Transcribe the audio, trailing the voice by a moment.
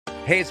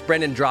Hey, it's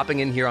Brendan dropping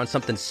in here on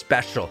something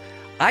special.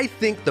 I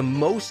think the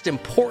most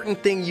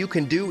important thing you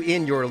can do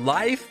in your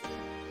life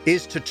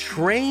is to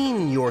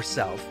train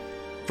yourself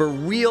for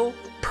real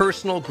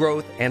personal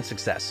growth and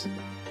success.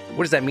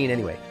 What does that mean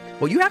anyway?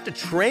 Well, you have to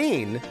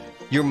train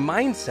your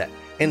mindset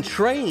and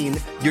train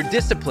your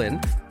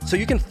discipline so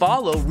you can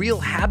follow real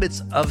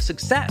habits of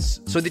success,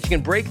 so that you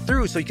can break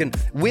through, so you can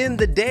win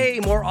the day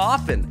more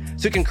often,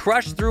 so you can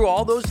crush through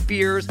all those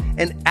fears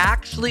and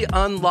actually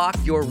unlock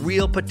your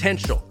real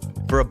potential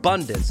for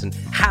abundance and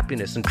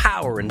happiness and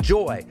power and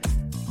joy.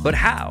 But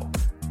how?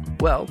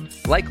 Well,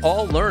 like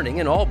all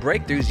learning and all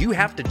breakthroughs, you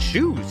have to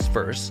choose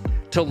first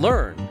to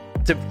learn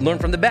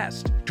from the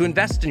best, to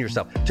invest in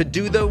yourself, to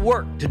do the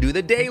work, to do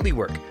the daily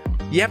work.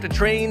 You have to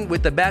train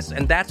with the best,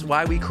 and that's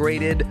why we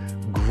created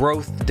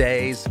Growth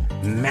Day's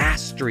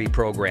Mastery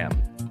Program.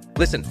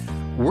 Listen,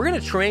 we're going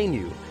to train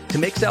you to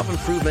make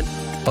self-improvement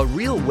a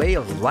real way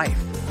of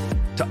life,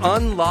 to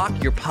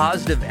unlock your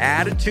positive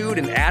attitude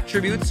and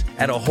attributes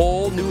at a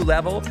whole new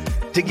level,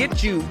 to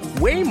get you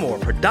way more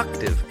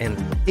productive and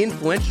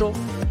influential,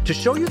 to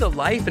show you the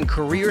life and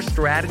career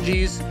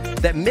strategies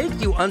that make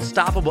you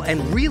unstoppable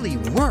and really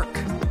work.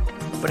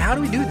 But how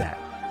do we do that?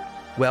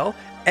 Well,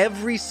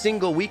 every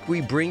single week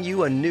we bring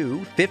you a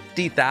new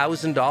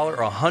 $50,000 or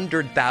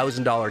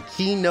 $100,000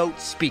 keynote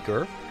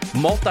speaker,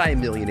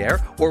 multimillionaire,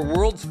 or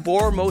world's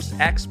foremost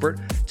expert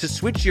to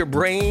switch your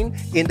brain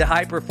into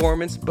high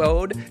performance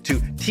mode,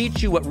 to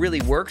teach you what really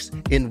works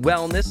in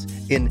wellness,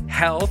 in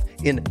health,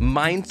 in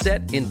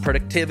mindset, in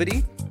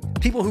productivity.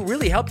 People who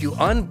really help you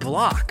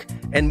unblock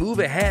and move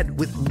ahead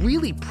with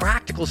really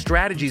practical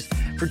strategies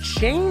for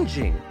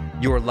changing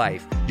your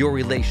life, your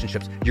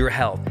relationships, your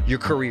health, your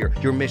career,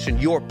 your mission,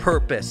 your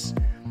purpose.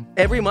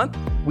 Every month,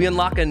 we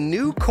unlock a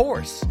new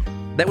course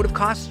that would have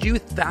cost you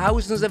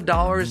thousands of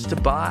dollars to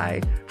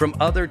buy from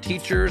other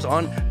teachers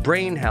on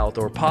brain health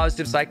or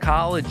positive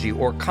psychology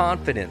or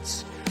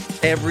confidence.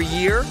 Every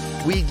year,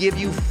 we give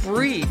you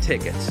free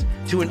tickets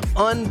to an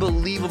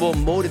unbelievable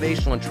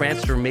motivational and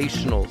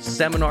transformational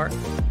seminar.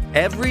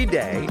 Every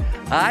day,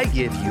 I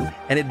give you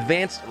an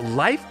advanced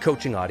life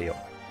coaching audio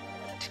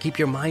to keep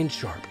your mind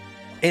sharp,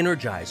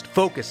 energized,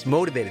 focused,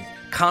 motivated,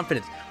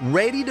 confident,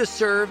 ready to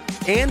serve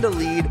and to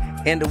lead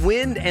and to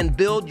win and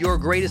build your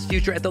greatest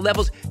future at the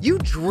levels you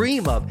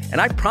dream of. And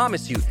I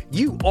promise you,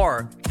 you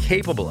are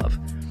capable of.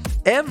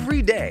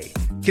 Every day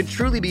can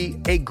truly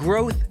be a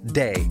growth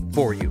day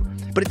for you.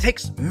 But it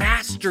takes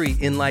mastery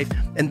in life,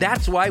 and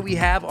that's why we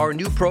have our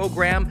new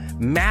program,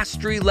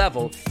 Mastery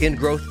Level in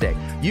Growth Day.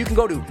 You can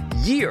go to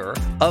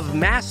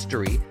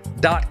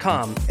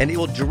yearofmastery.com, and it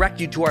will direct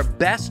you to our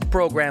best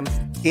program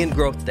in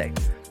Growth Day.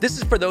 This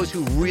is for those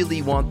who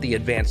really want the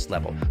advanced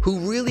level, who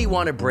really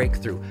want to break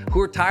through,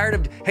 who are tired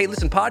of, hey,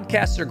 listen,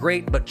 podcasts are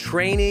great, but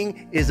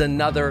training is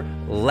another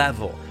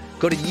level.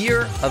 Go to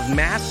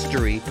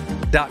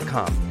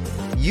yearofmastery.com.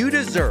 You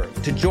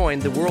deserve to join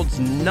the world's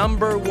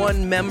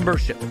 #1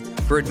 membership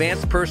for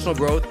advanced personal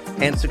growth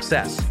and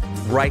success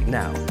right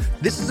now.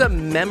 This is a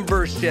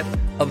membership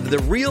of the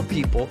real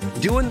people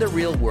doing the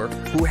real work,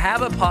 who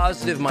have a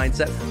positive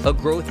mindset, a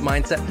growth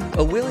mindset,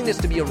 a willingness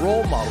to be a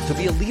role model, to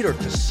be a leader,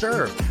 to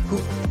serve, who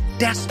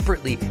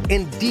desperately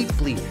and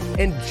deeply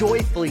and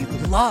joyfully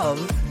love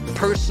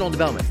personal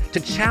development, to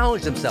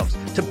challenge themselves,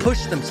 to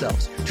push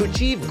themselves, to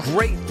achieve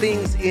great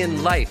things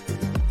in life.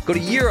 Go to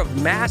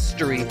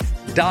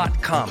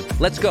yearofmastery.com.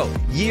 Let's go.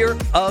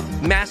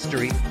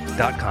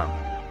 yearofmastery.com.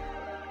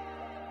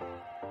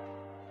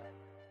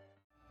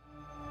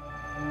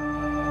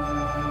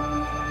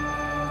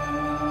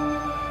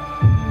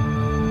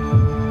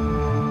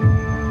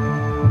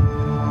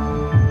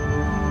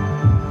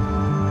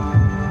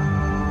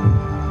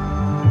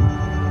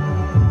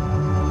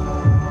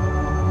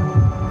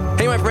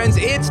 Hey, my friends,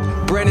 it's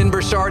Brendan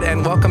Burchard,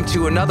 and welcome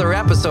to another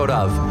episode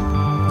of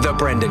The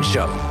Brendan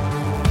Show.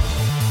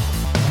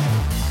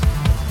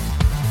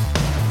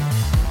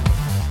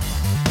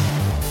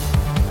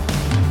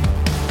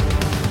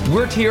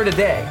 We're here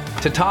today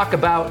to talk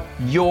about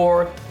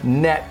your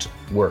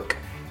network,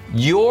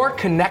 your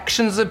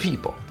connections of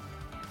people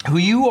who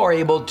you are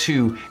able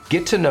to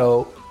get to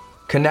know,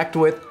 connect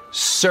with,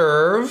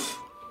 serve,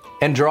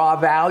 and draw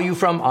value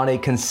from on a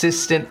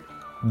consistent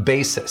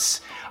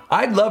basis.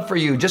 I'd love for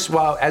you, just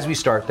as we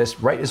start this,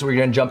 right as we're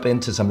gonna jump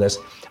into some of this,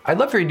 I'd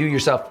love for you to do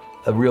yourself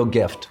a real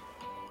gift.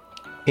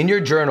 In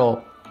your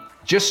journal,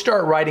 just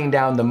start writing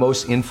down the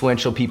most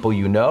influential people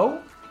you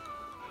know,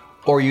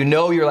 or you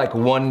know you're like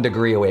 1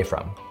 degree away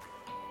from.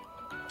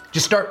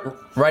 Just start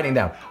writing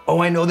down, oh,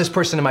 I know this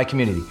person in my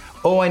community.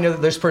 Oh, I know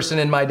this person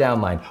in my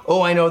downline.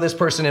 Oh, I know this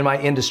person in my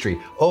industry.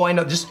 Oh, I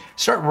know, just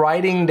start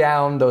writing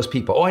down those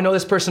people. Oh, I know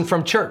this person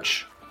from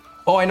church.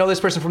 Oh, I know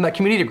this person from that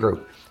community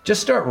group.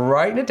 Just start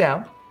writing it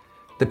down.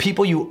 The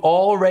people you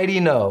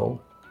already know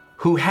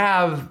who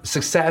have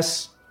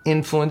success,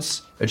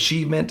 influence,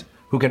 achievement,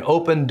 who can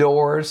open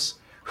doors,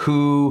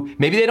 who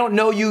maybe they don't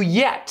know you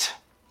yet.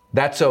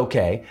 That's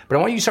okay. But I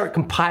want you to start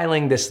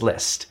compiling this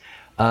list.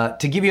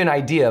 To give you an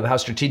idea of how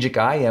strategic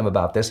I am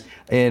about this,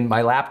 in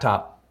my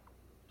laptop,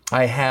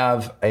 I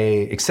have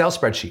an Excel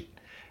spreadsheet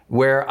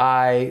where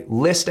I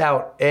list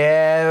out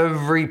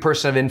every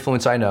person of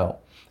influence I know.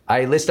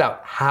 I list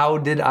out how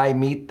did I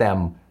meet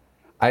them,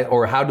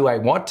 or how do I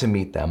want to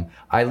meet them.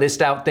 I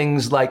list out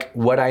things like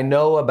what I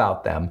know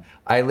about them.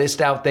 I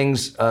list out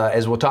things,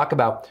 as we'll talk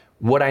about,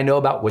 what I know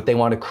about what they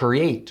want to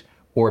create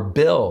or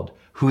build,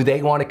 who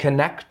they want to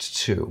connect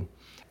to.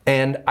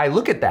 And I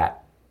look at that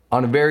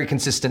on a very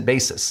consistent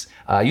basis.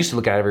 I used to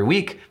look at it every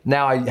week.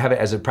 Now I have it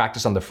as a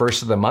practice on the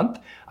first of the month.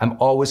 I'm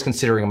always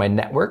considering my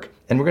network.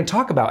 And we're going to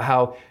talk about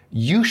how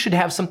you should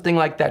have something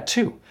like that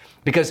too.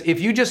 Because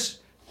if you just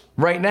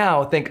right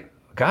now think,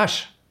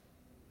 gosh,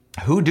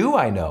 who do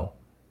I know?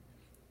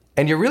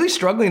 And you're really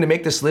struggling to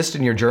make this list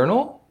in your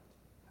journal,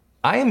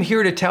 I am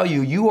here to tell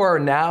you, you are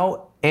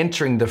now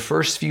entering the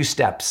first few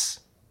steps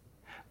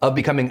of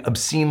becoming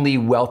obscenely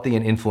wealthy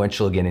and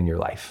influential again in your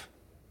life,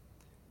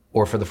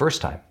 or for the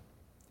first time.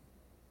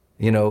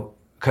 You know,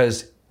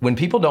 because when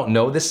people don't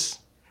know this,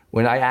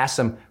 when I ask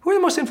them, who are the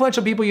most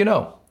influential people you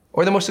know,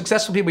 or the most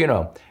successful people you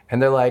know? And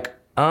they're like,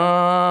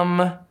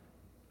 I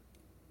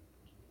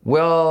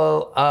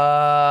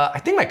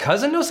think my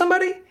cousin knows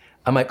somebody.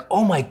 I'm like,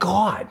 oh my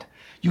God,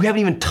 you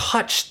haven't even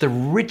touched the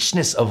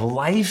richness of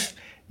life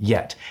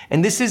yet.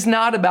 And this is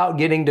not about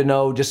getting to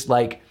know just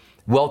like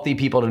wealthy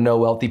people to know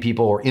wealthy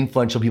people or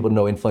influential people to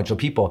know influential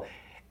people.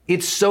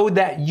 It's so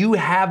that you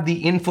have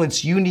the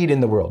influence you need in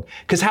the world.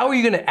 Because how are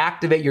you going to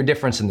activate your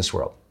difference in this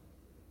world?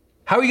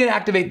 How are you going to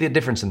activate the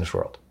difference in this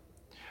world?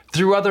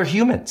 Through other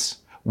humans,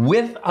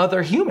 with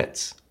other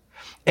humans.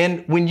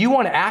 And when you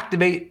want to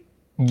activate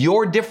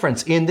your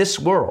difference in this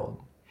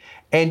world,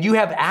 and you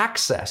have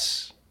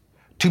access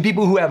to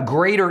people who have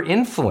greater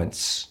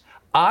influence,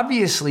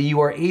 obviously you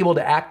are able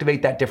to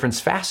activate that difference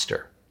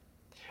faster.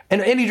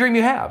 And any dream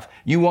you have,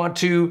 you want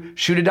to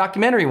shoot a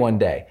documentary one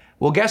day.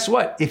 Well, guess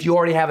what? If you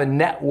already have a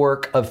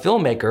network of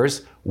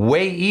filmmakers,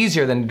 way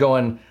easier than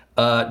going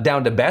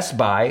down to Best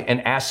Buy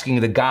and asking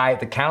the guy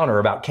at the counter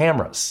about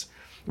cameras,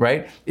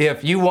 right?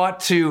 If you want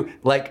to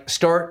like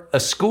start a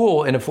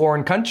school in a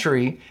foreign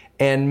country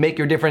and make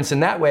your difference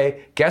in that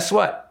way, guess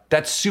what?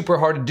 That's super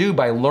hard to do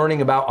by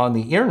learning about on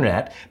the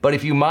internet. But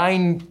if you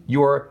mind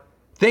your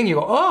thing, you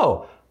go,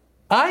 oh,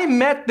 I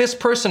met this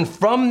person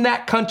from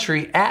that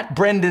country at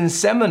Brendan's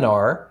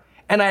seminar,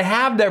 and I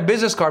have their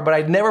business card, but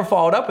I'd never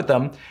followed up with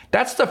them.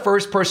 That's the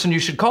first person you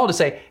should call to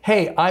say,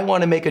 hey, I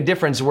want to make a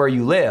difference where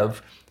you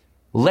live.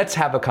 Let's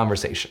have a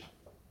conversation.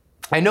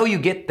 I know you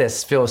get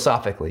this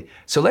philosophically.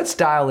 So let's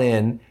dial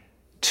in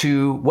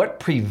to what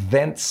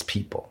prevents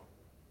people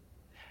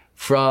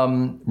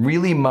from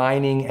really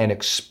mining and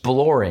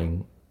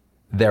exploring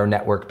their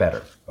network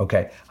better.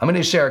 Okay, I'm going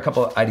to share a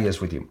couple of ideas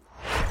with you.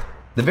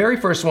 The very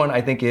first one I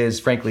think is,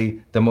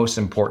 frankly, the most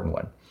important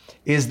one,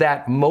 is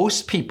that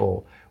most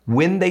people,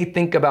 when they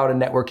think about a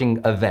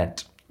networking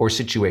event or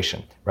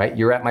situation, right?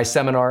 You're at my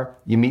seminar,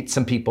 you meet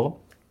some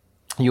people,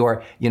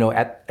 you're,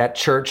 at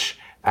church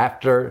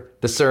after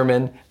the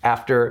sermon,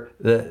 after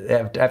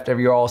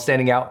you're all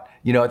standing out,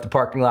 at the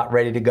parking lot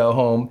ready to go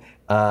home,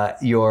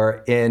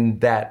 you're in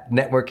that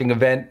networking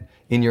event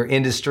in your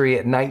industry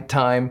at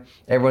nighttime.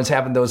 Everyone's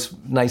having those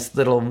nice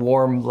little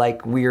warm,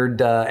 like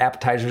weird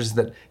appetizers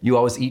that you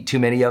always eat too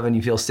many of and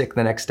you feel sick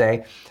the next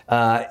day.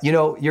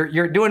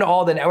 You're doing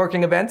all the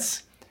networking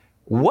events.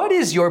 What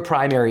is your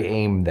primary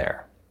aim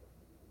there?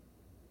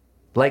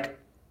 Like,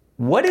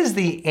 what is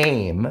the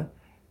aim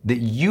that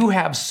you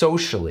have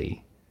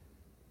socially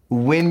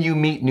when you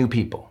meet new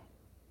people?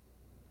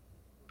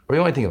 What do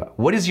you want to think about?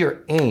 What is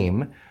your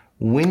aim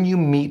when you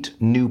meet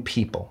new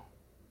people?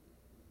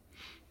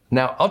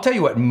 Now, I'll tell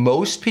you what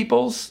most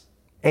people's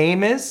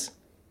aim is.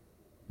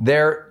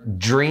 Their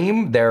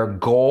dream, their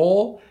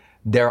goal,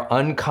 their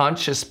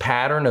unconscious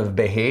pattern of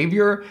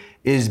behavior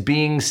is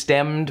being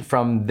stemmed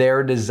from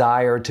their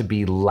desire to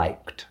be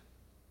liked.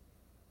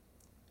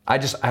 I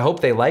hope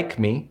they like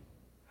me.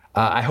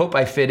 I hope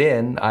I fit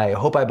in. I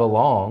hope I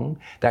belong.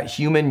 That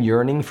human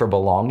yearning for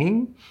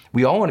belonging.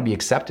 We all want to be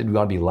accepted. We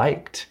want to be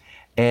liked.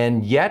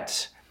 And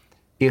yet,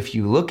 if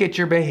you look at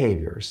your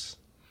behaviors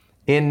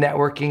in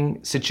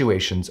networking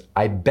situations,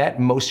 I bet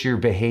most of your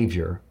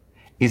behavior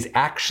is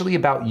actually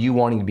about you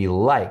wanting to be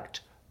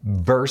liked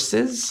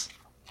versus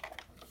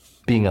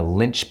being a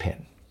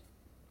linchpin.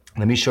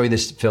 Let me show you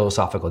this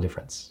philosophical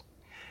difference.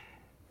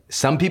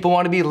 Some people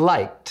want to be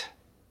liked.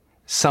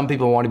 Some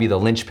people want to be the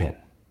linchpin.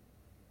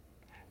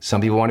 Some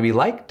people want to be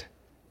liked.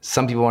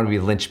 Some people want to be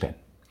the linchpin.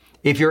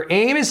 If your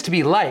aim is to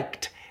be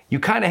liked, you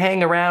kind of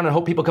hang around and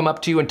hope people come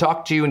up to you and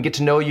talk to you and get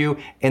to know you,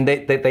 and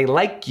they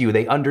like you,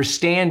 they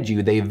understand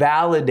you, they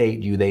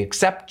validate you, they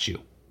accept you.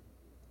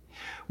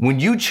 When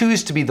you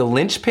choose to be the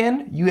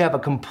linchpin, you have a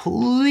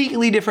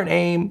completely different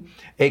aim,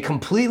 a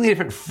completely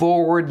different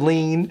forward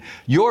lean.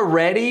 You're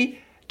ready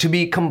to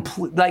be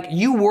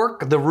you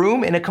work the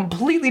room in a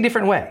completely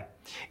different way.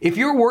 If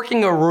you're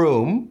working a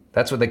room,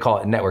 that's what they call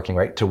it in networking,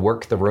 right? To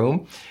work the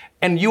room,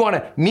 and you want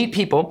to meet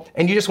people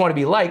and you just want to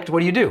be liked,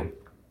 what do?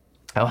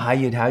 Oh, how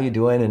you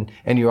doing?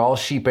 And you're all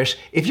sheepish.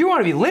 If you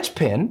want to be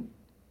linchpin,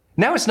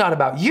 now it's not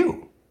about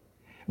you.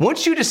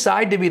 Once you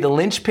decide to be the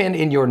linchpin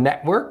in your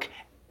network,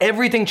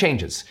 everything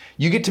changes.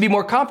 You get to be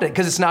more confident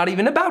because it's not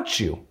even about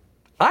you.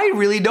 I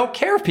really don't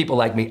care if people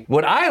like me.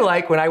 What I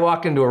like when I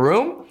walk into a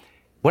room,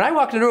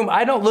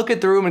 I don't look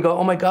at the room and go,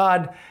 oh my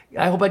God,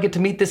 I hope I get to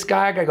meet this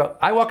guy.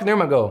 I walk in the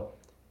room and go,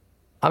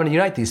 I'm gonna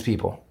unite these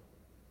people.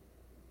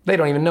 They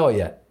don't even know it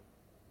yet.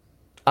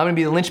 I'm gonna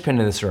be the linchpin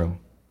in this room.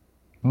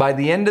 By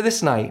the end of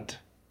this night,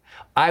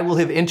 I will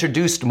have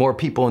introduced more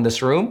people in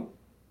this room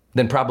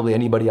than probably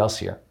anybody else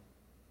here.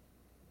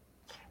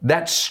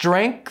 That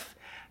strength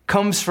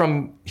comes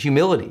from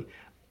humility.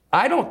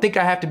 I don't think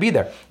I have to be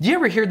there. Do you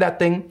ever hear that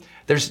thing?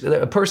 There's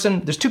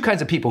two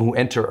kinds of people who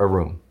enter a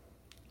room.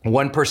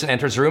 One person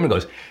enters the room and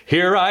goes,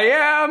 here I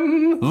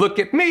am, look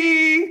at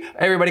me,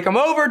 everybody come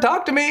over,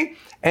 talk to me.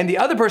 And the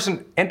other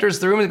person enters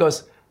the room and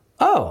goes,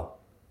 oh,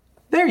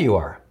 there you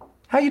are,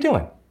 how you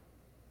doing?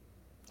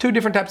 Two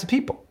different types of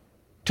people,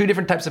 two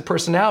different types of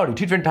personality,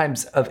 two different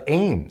types of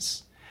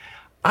aims.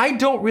 I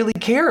don't really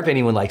care if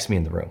anyone likes me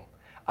in the room.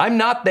 I'm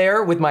not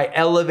there with my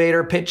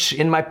elevator pitch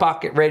in my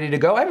pocket ready to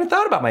go. I haven't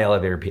thought about my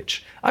elevator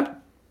pitch. I'm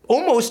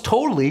almost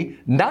totally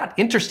not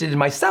interested in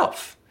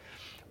myself.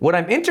 What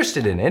I'm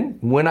interested in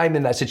when I'm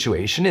in that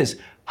situation is,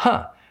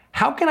 how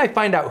can I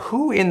find out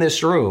who in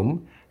this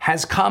room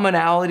has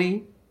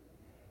commonality,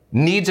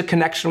 needs a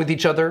connection with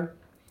each other,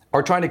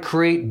 are trying to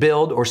create,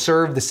 build, or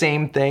serve the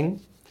same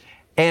thing?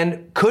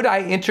 And could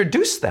I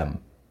introduce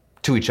them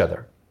to each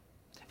other?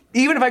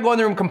 Even if I go in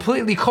the room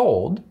completely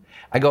cold,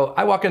 I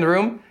walk in the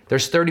room,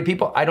 there's 30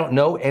 people, I don't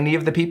know any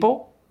of the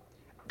people.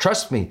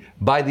 Trust me,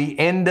 by the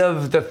end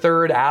of the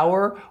third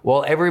hour,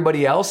 while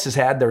everybody else has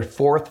had their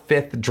fourth,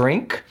 fifth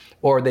drink,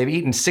 or they've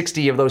eaten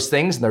 60 of those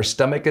things and their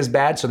stomach is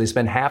bad, so they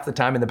spend half the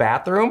time in the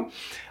bathroom,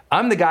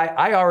 I'm the guy,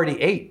 I already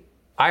ate,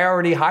 I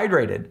already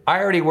hydrated, I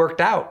already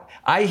worked out.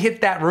 I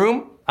hit that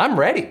room, I'm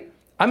ready.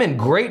 I'm in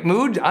great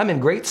mood, I'm in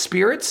great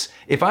spirits.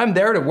 If I'm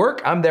there to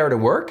work, I'm there to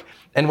work.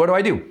 And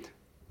what do?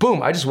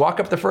 Boom, I just walk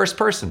up to the first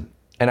person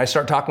and I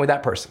start talking with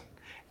that person.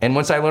 And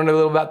once I learn a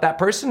little about that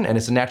person and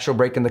it's a natural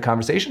break in the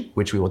conversation,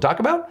 which we will talk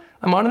about,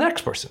 I'm on the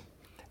next person.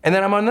 And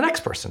then I'm on the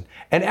next person.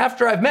 And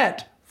after I've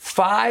met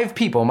 5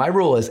 people, my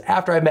rule is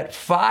after I've met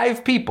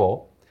 5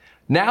 people,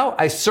 now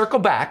I circle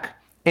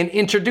back and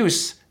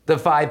introduce the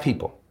 5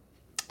 people.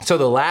 So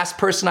the last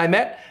person I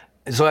met,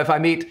 so if I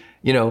meet,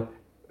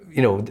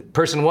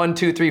 person 1,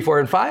 2, 3, 4,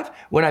 and 5,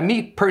 when I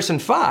meet person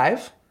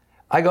 5,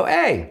 I go,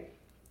 hey,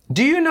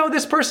 do you know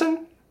this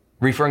person?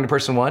 Referring to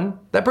person 1,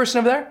 that person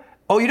over there?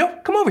 Oh, you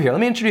don't? Come over here, let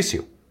me introduce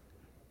you.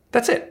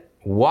 That's it.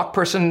 Walk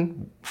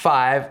person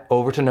 5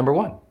 over to number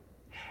 1.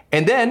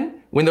 And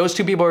then when those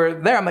 2 people are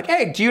there, I'm like,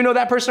 hey, do you know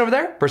that person over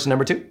there? Person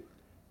number 2.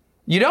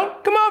 You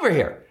don't? Come over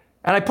here.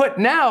 And I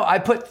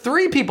put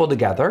 3 people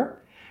together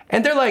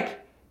and they're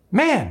like,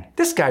 man,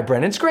 this guy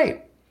Brennan's great.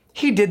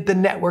 He did the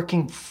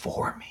networking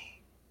for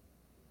me.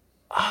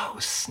 Oh,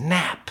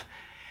 snap.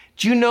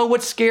 Do you know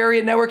what's scary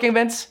at networking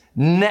events?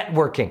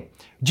 Networking.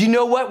 Do you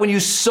know what? When you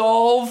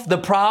solve the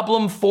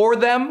problem for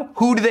them,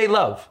 who do they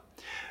love?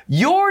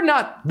 You're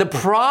not the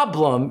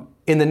problem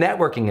in the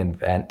networking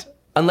event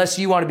unless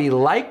you want to be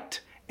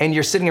liked and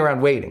you're sitting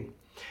around waiting.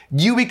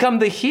 You become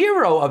the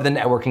hero of the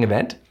networking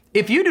event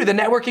if you do the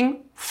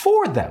networking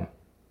for them.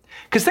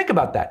 Because think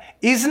about that.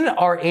 Isn't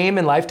our aim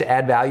in life to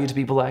add value to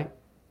people? Like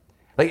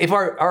if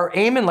our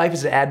aim in life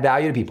is to add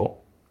value to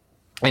people,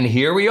 and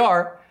here we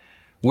are,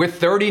 with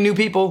 30 new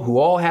people who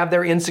all have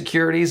their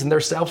insecurities and their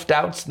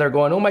self-doubts, and they're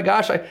going, oh my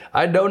gosh,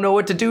 I don't know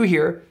what to do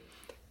here.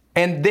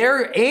 And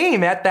their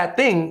aim at that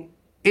thing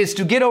is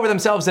to get over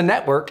themselves and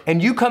network,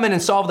 and you come in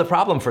and solve the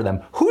problem for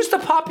them. Who's the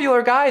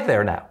popular guy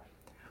there now?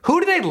 Who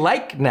do they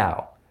like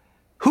now?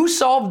 Who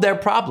solved their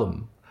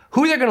problem?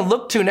 Who they're gonna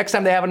look to next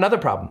time they have another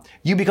problem?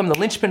 You become the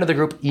linchpin of the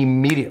group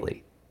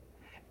immediately.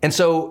 And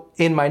so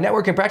in my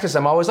networking practice,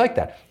 I'm always like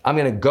that. I'm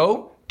gonna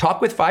go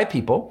talk with 5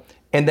 people,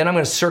 and then I'm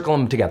gonna circle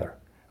them together.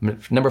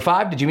 Number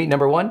 5, did you meet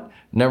number 1?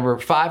 Number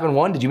 5 and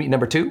 1, did you meet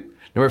number 2?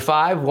 Number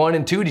 5, 1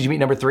 and 2, did you meet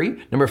number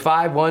 3? Number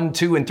 5, 1,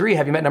 2, and 3,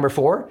 have you met number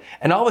 4?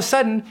 And all of a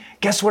sudden,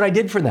 guess what I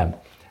did for them?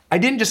 I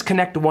didn't just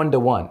connect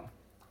 1-to-1.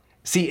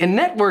 See, in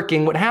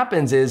networking, what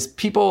happens is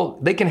people,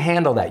 they can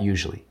handle that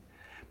usually.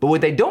 But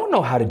what they don't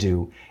know how to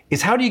do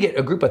is how do you get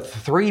a group of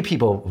 3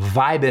 people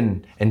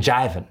vibing and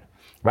jiving,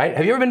 right?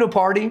 Have you ever been to a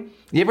party?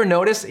 You ever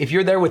notice if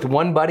you're there with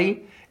one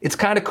buddy, it's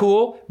kind of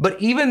cool,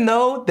 but even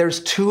though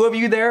there's 2 of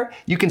you there,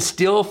 you can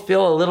still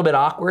feel a little bit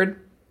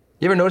awkward.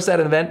 You ever notice that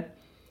at an event?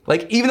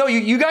 Like even though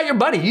you got your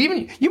buddy, you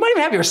might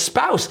even have your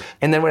spouse,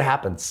 and then what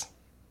happens?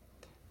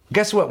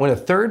 Guess what? When a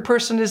 3rd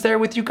person is there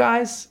with you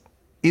guys,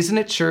 isn't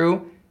it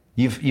true?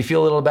 You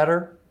feel a little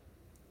better?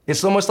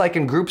 It's almost like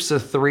in groups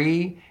of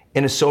 3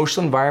 in a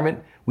social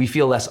environment, we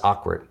feel less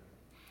awkward.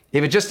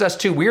 If it's just us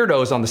 2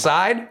 weirdos on the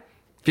side,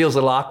 feels a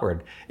little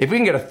awkward. If we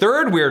can get a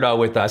 3rd weirdo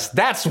with us,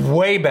 that's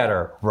way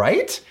better,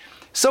 right?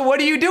 So what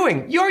are you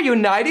doing? You're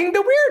uniting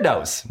the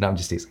weirdos. No, I'm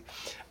just teasing.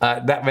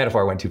 That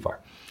metaphor went too far.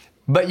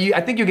 But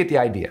I think you get the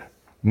idea.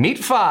 Meet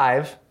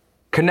 5,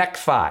 connect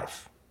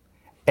 5.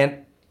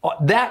 And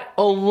that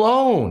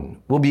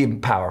alone will be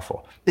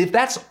powerful. If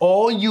that's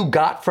all you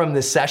got from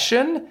this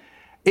session,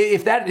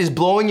 If that is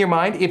blowing your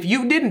mind, if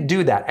you didn't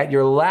do that at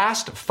your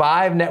last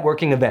 5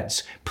 networking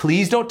events,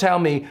 please don't tell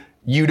me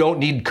you don't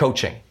need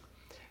coaching.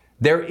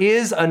 There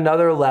is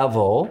another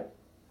level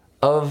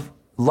of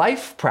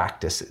life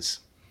practices.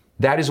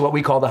 That is what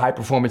we call the high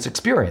performance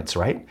experience,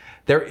 right?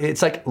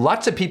 It's like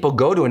lots of people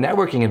go to a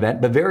networking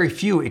event, but very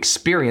few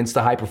experience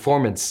the high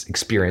performance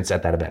experience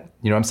at that event.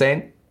 You know what I'm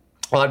saying?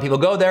 A lot of people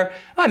go there,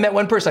 I met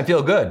one person, I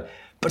feel good.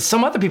 But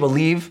some other people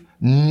leave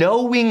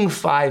knowing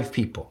 5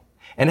 people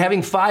and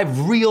having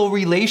 5 real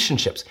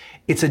relationships.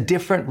 It's a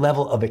different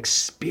level of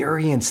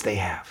experience they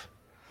have.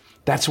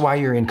 That's why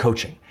you're in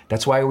coaching.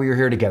 That's why we're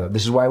here together.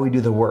 This is why we do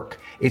the work.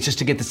 It's just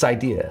to get this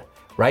idea,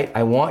 right?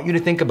 I want you to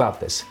think about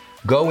this.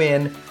 Go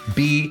in,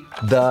 be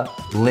the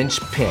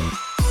linchpin.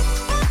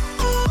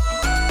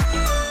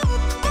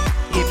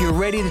 If you're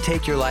ready to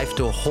take your life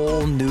to a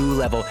whole new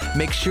level,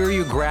 make sure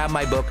you grab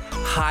my book,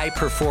 High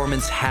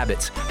Performance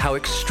Habits, How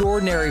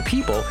Extraordinary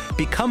People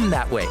Become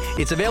That Way.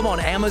 It's available on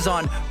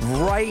Amazon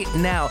right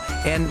now.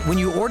 And when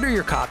you order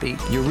your copy,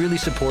 you're really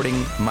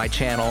supporting my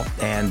channel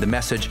and the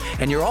message.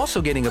 And you're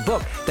also getting a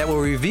book that will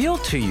reveal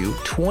to you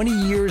 20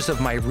 years of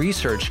my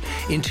research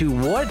into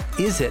what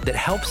is it that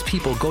helps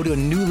people go to a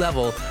new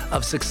level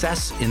of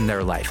success in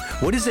their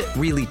life. What does it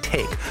really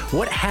take?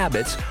 What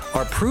habits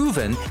are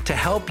proven to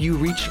help you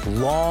reach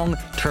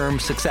long-term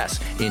success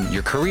in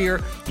your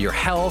career, your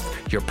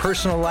health, your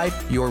personal life,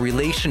 your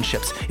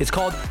relationships. It's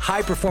called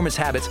High Performance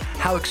Habits,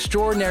 How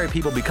Extraordinary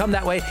People Become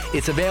That Way.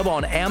 It's available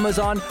on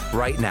Amazon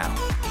right now.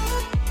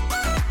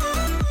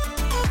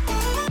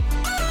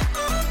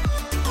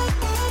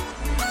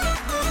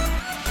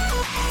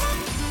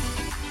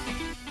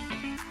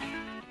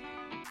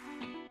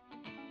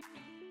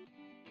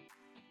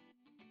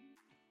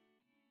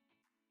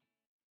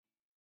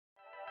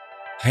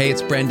 Hey,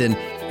 it's Brendan,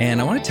 and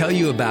I want to tell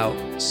you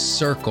about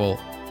Circle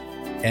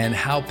and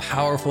how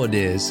powerful it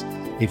is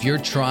if you're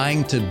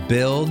trying to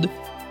build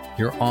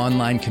your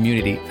online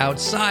community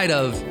outside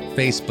of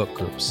Facebook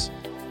groups.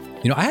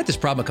 You know, I had this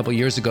problem a couple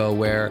years ago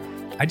where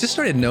I just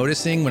started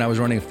noticing when I was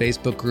running a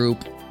Facebook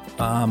group,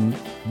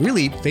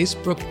 really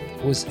Facebook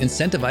was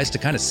incentivized to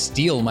kind of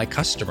steal my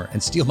customer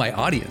and steal my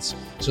audience.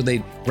 So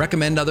they'd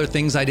recommend other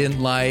things I didn't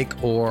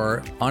like,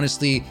 or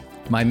honestly,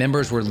 my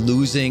members were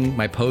losing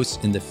my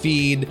posts in the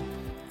feed.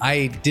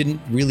 I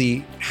didn't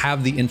really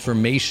have the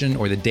information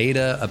or the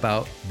data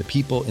about the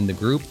people in the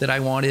group that I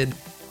wanted.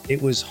 It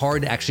was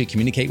hard to actually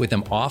communicate with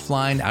them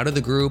offline, out of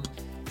the group.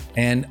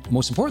 And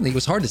most importantly, it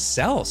was hard to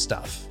sell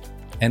stuff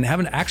and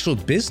have an actual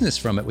business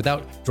from it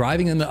without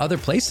driving them to other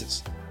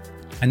places.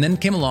 And then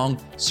came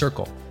along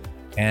Circle.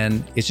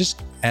 And it's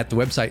just at the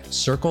website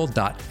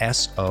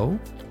circle.so.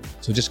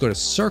 So just go to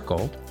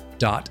circle.so.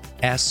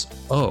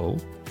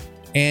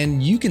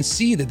 And you can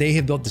see that they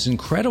have built this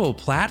incredible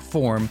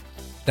platform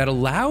that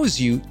allows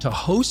you to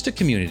host a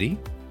community,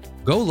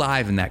 go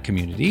live in that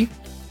community,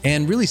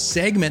 and really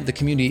segment the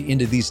community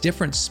into these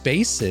different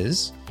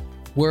spaces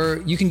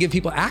where you can give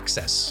people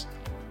access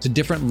to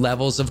different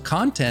levels of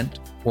content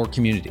or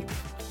community,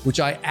 which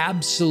I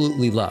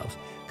absolutely love.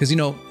 Because, you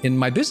know, in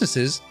my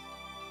businesses,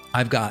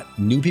 I've got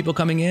new people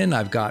coming in,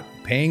 I've got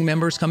paying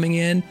members coming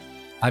in,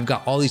 I've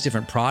got all these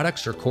different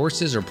products or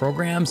courses or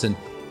programs, and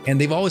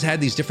they've always had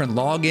these different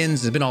logins.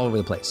 It's been all over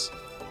the place.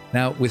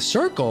 Now with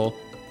Circle,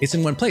 it's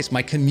in one place.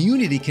 My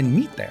community can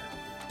meet there.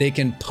 They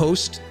can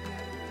post,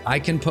 I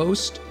can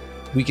post.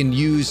 We can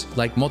use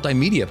like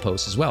multimedia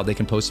posts as well. They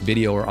can post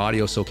video or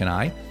audio, so can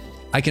I.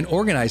 I can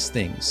organize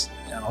things,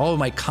 all of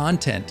my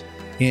content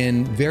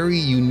in very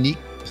unique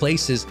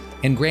places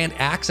and grant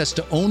access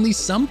to only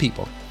some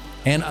people.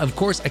 And of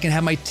course, I can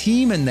have my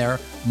team in there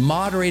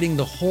moderating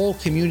the whole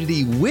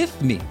community with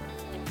me.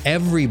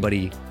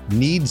 Everybody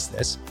needs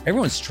this.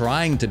 Everyone's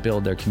trying to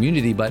build their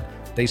community, but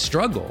they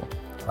struggle.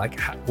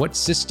 Like, what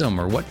system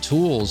or what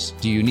tools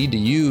do you need to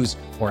use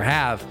or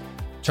have?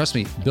 Trust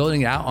me,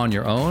 building it out on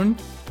your own,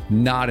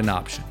 not an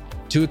option.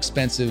 Too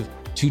expensive,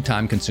 too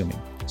time consuming.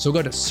 So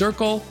go to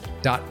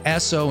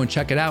circle.so and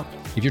check it out.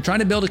 If you're trying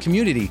to build a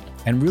community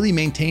and really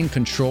maintain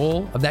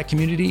control of that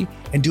community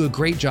and do a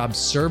great job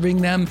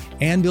serving them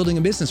and building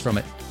a business from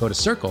it, go to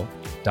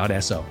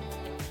circle.so.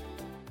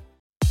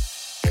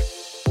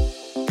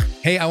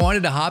 Hey, I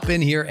wanted to hop in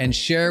here and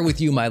share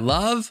with you my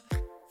love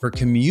for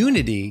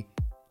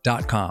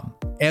community.com.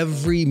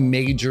 Every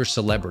major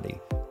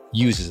celebrity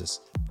uses this.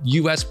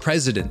 US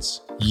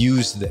presidents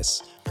use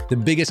this. The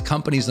biggest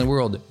companies in the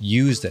world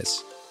use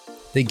this.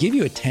 They give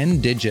you a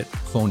 10-digit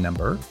phone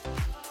number,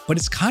 but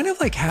it's kind of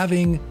like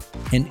having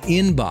an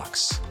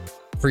inbox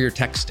for your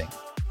texting.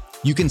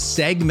 You can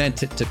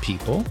segment it to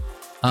people,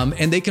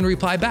 and they can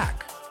reply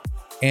back.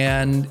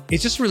 And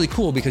it's just really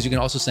cool because you can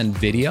also send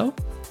video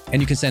and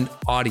you can send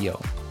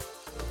audio.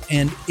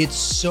 And it's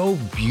so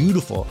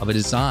beautiful of a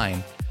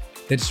design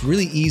that it's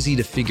really easy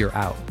to figure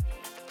out.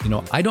 You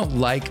know, I don't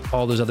like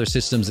all those other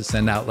systems that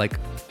send out like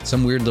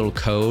some weird little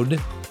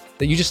code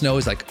that you just know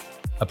is like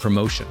a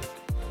promotion.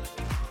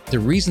 The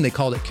reason they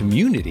called it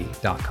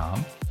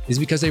community.com is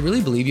because they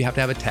really believe you have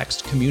to have a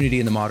text community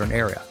in the modern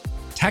era.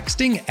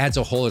 Texting adds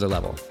a whole other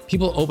level.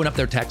 People open up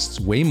their texts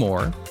way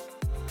more.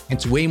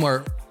 It's way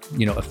more,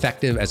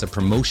 effective as a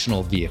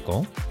promotional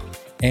vehicle.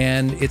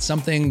 And it's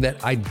something that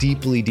I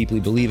deeply,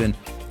 deeply believe in.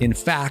 In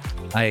fact,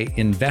 I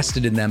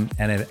invested in them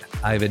and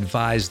I've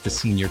advised the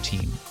senior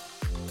team.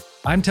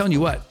 I'm telling you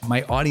what,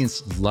 my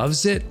audience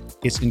loves it.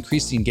 It's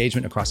increased the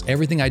engagement across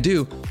everything I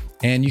do.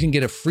 And you can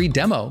get a free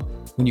demo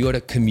when you go to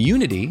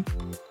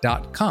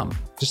community.com.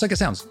 Just like it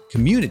sounds,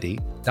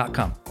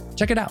 community.com.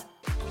 Check it out.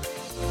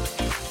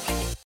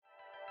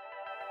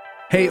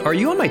 Hey, are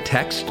you on my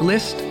text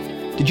list?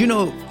 Did you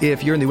know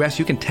if you're in the US,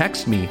 you can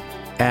text me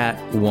at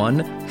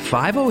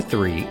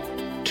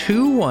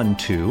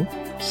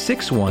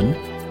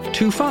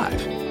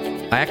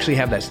 1-503-212-6125. I actually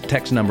have that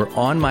text number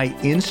on my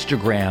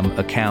Instagram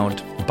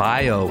account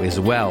bio as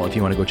well, if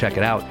you want to go check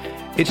it out.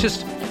 It's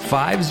just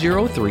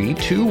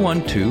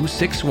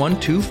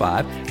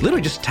 503-212-6125.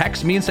 Literally just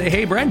text me and say,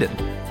 hey, Brendon.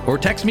 Or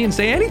text me and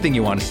say anything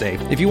you want to say.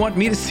 If you want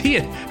me to see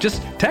it,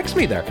 just text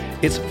me there.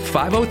 It's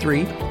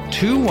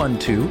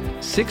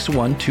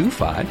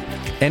 503-212-6125.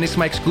 And it's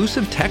my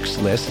exclusive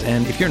text list.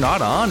 And if you're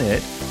not on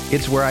it,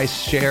 it's where I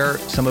share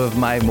some of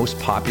my most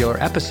popular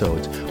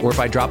episodes. Or if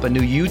I drop a new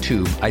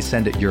YouTube, I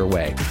send it your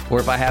way. Or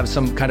if I have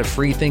some kind of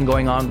free thing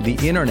going on the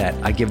internet,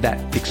 I give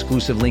that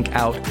exclusive link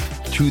out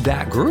to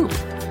that group.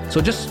 So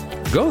just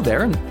go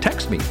there and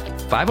text me.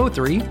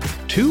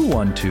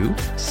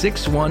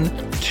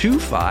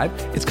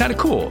 503-212-6125. It's kind of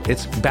cool.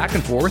 It's back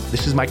and forth.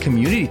 This is my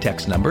community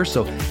text number.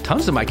 So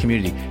tons of my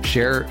community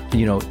share,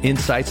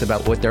 insights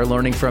about what they're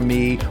learning from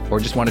me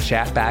or just want to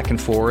chat back and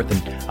forth.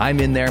 And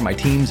I'm in there, my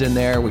team's in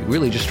there. We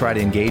really just try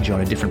to engage you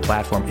on a different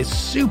platform. It's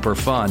super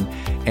fun.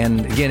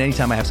 And again,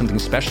 anytime I have something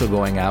special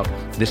going out,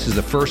 this is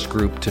the first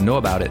group to know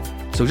about it.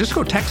 So just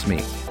go text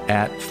me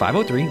at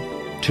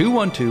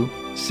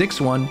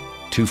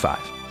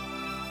 503-212-6125.